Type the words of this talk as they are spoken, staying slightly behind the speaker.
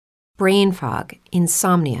brain fog,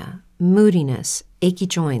 insomnia, moodiness, achy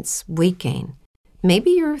joints, weight gain. Maybe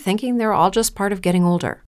you're thinking they're all just part of getting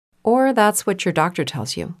older, or that's what your doctor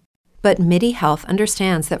tells you. But MIDI Health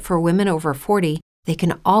understands that for women over 40, they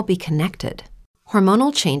can all be connected.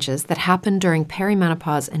 Hormonal changes that happen during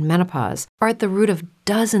perimenopause and menopause are at the root of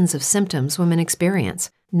dozens of symptoms women experience,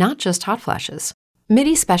 not just hot flashes.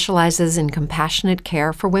 MIDI specializes in compassionate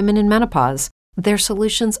care for women in menopause. Their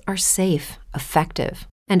solutions are safe, effective,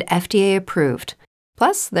 and FDA approved.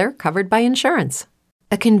 Plus, they're covered by insurance.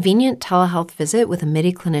 A convenient telehealth visit with a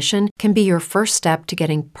MIDI clinician can be your first step to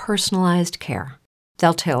getting personalized care.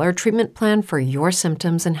 They'll tailor a treatment plan for your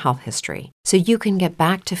symptoms and health history so you can get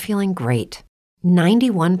back to feeling great.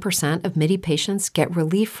 91% of MIDI patients get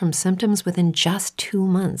relief from symptoms within just 2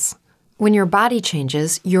 months. When your body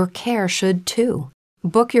changes, your care should too.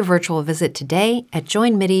 Book your virtual visit today at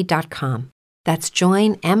joinmidi.com. That's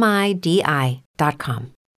joinmidi.com.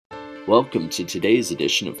 Welcome to today's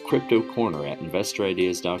edition of Crypto Corner at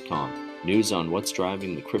InvestorIdeas.com. News on what's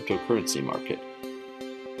driving the cryptocurrency market.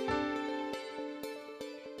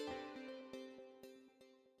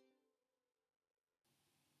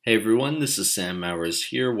 Hey everyone, this is Sam Mowers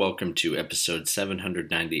here. Welcome to episode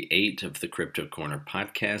 798 of the Crypto Corner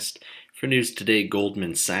podcast. For news today,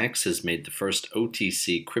 Goldman Sachs has made the first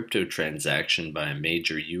OTC crypto transaction by a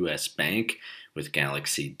major U.S. bank with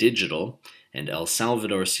Galaxy Digital, and El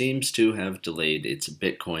Salvador seems to have delayed its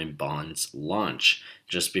Bitcoin bonds launch.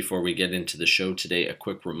 Just before we get into the show today, a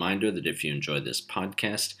quick reminder that if you enjoy this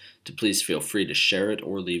podcast, to please feel free to share it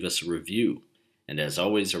or leave us a review. And as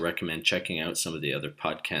always, I recommend checking out some of the other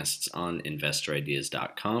podcasts on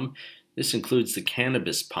InvestorIdeas.com. This includes the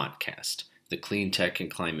Cannabis Podcast, the Clean Tech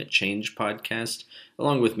and Climate Change Podcast,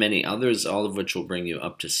 along with many others, all of which will bring you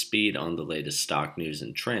up to speed on the latest stock news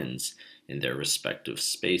and trends in their respective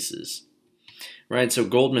spaces. Right, so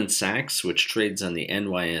Goldman Sachs, which trades on the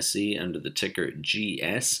NYSE under the ticker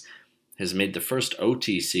GS, has made the first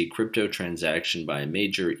OTC crypto transaction by a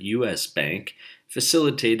major U.S. bank,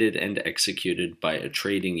 facilitated and executed by a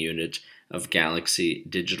trading unit of Galaxy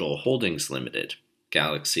Digital Holdings Limited.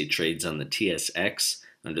 Galaxy trades on the TSX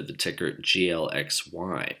under the ticker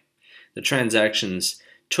GLXY. The transactions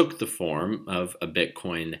took the form of a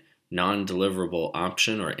Bitcoin non-deliverable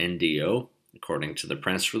option, or NDO, according to the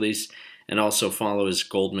press release, and also follows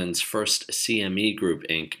Goldman's first CME Group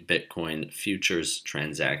Inc. Bitcoin futures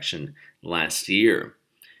transaction last year.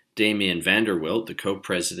 Damian Vanderwilt, the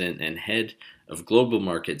co-president and head of global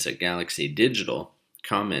markets at Galaxy Digital,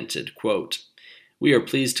 commented, quote, "We are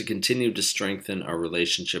pleased to continue to strengthen our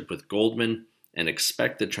relationship with Goldman and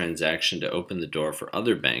expect the transaction to open the door for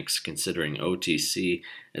other banks considering OTC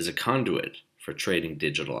as a conduit for trading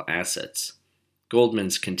digital assets.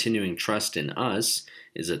 Goldman's continuing trust in us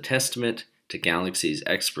is a testament to Galaxy's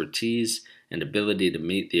expertise and ability to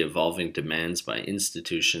meet the evolving demands by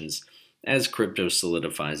institutions as crypto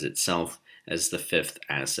solidifies itself as the fifth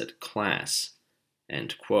asset class."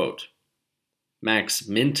 End quote. Max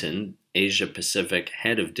Minton, Asia Pacific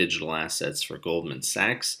head of digital assets for Goldman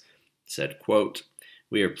Sachs, said, quote,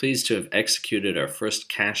 "We are pleased to have executed our first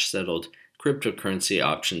cash-settled cryptocurrency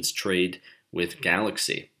options trade with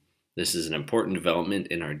Galaxy. This is an important development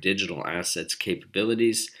in our digital assets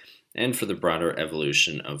capabilities and for the broader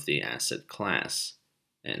evolution of the asset class."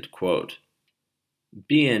 End quote.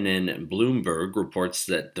 BNN Bloomberg reports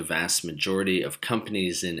that the vast majority of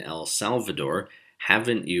companies in El Salvador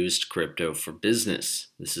haven't used crypto for business.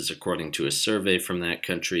 This is according to a survey from that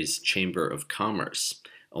country's Chamber of Commerce.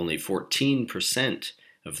 Only 14%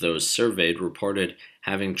 of those surveyed reported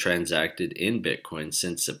having transacted in Bitcoin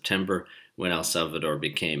since September, when El Salvador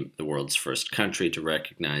became the world's first country to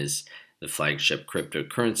recognize the flagship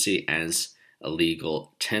cryptocurrency as a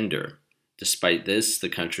legal tender. Despite this, the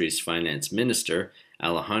country's finance minister,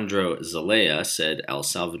 Alejandro Zelaya, said El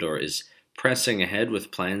Salvador is pressing ahead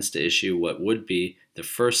with plans to issue what would be the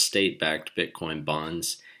first state-backed Bitcoin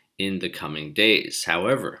bonds in the coming days.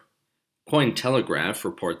 However, Cointelegraph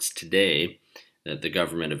reports today that the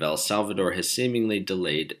government of El Salvador has seemingly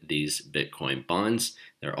delayed these Bitcoin bonds.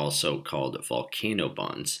 They're also called volcano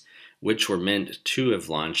bonds, which were meant to have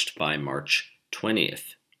launched by March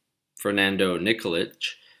 20th. Fernando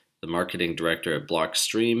Nikolic, the marketing director at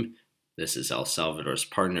Blockstream, this is El Salvador's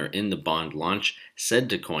partner in the bond launch, said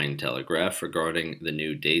to Cointelegraph regarding the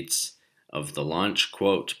new dates of the launch,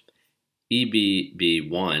 quote,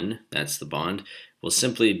 "EBB1, that's the bond, will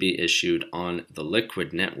simply be issued on the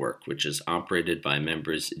Liquid network, which is operated by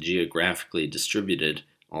members geographically distributed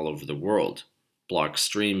all over the world.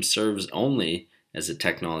 Blockstream serves only as a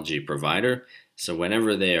technology provider, so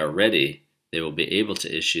whenever they are ready, they will be able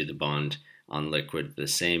to issue the bond on liquid the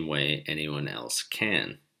same way anyone else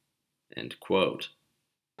can." End quote.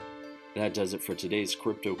 That does it for today's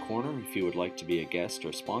Crypto Corner. If you would like to be a guest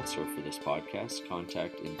or sponsor for this podcast,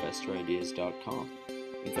 contact InvestorIdeas.com.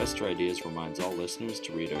 Investor Ideas reminds all listeners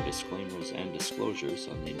to read our disclaimers and disclosures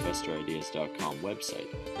on the InvestorIdeas.com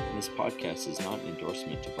website. And this podcast is not an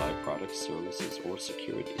endorsement to buy products, services, or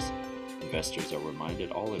securities. Investors are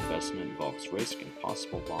reminded all investment involves risk and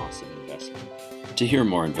possible loss of investment. To hear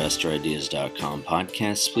more InvestorIdeas.com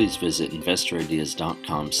podcasts, please visit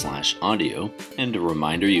InvestorIdeas.com/audio. And a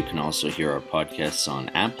reminder, you can also hear our podcasts on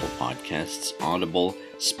Apple Podcasts, Audible,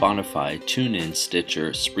 Spotify, TuneIn,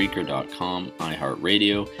 Stitcher, Spreaker.com,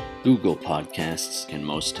 iHeartRadio, Google Podcasts, and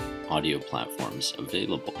most audio platforms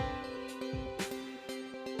available.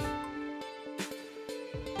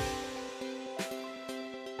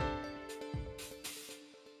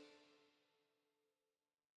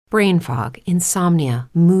 Brain fog, insomnia,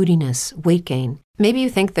 moodiness, weight gain. Maybe you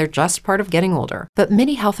think they're just part of getting older, but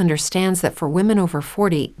MIDI Health understands that for women over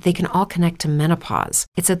 40, they can all connect to menopause.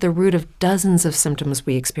 It's at the root of dozens of symptoms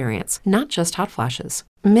we experience, not just hot flashes.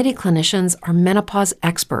 MIDI clinicians are menopause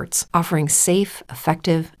experts, offering safe,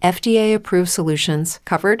 effective, FDA-approved solutions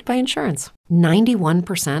covered by insurance.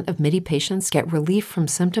 91% of MIDI patients get relief from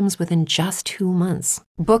symptoms within just 2 months.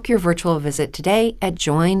 Book your virtual visit today at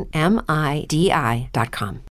joinmidi.com.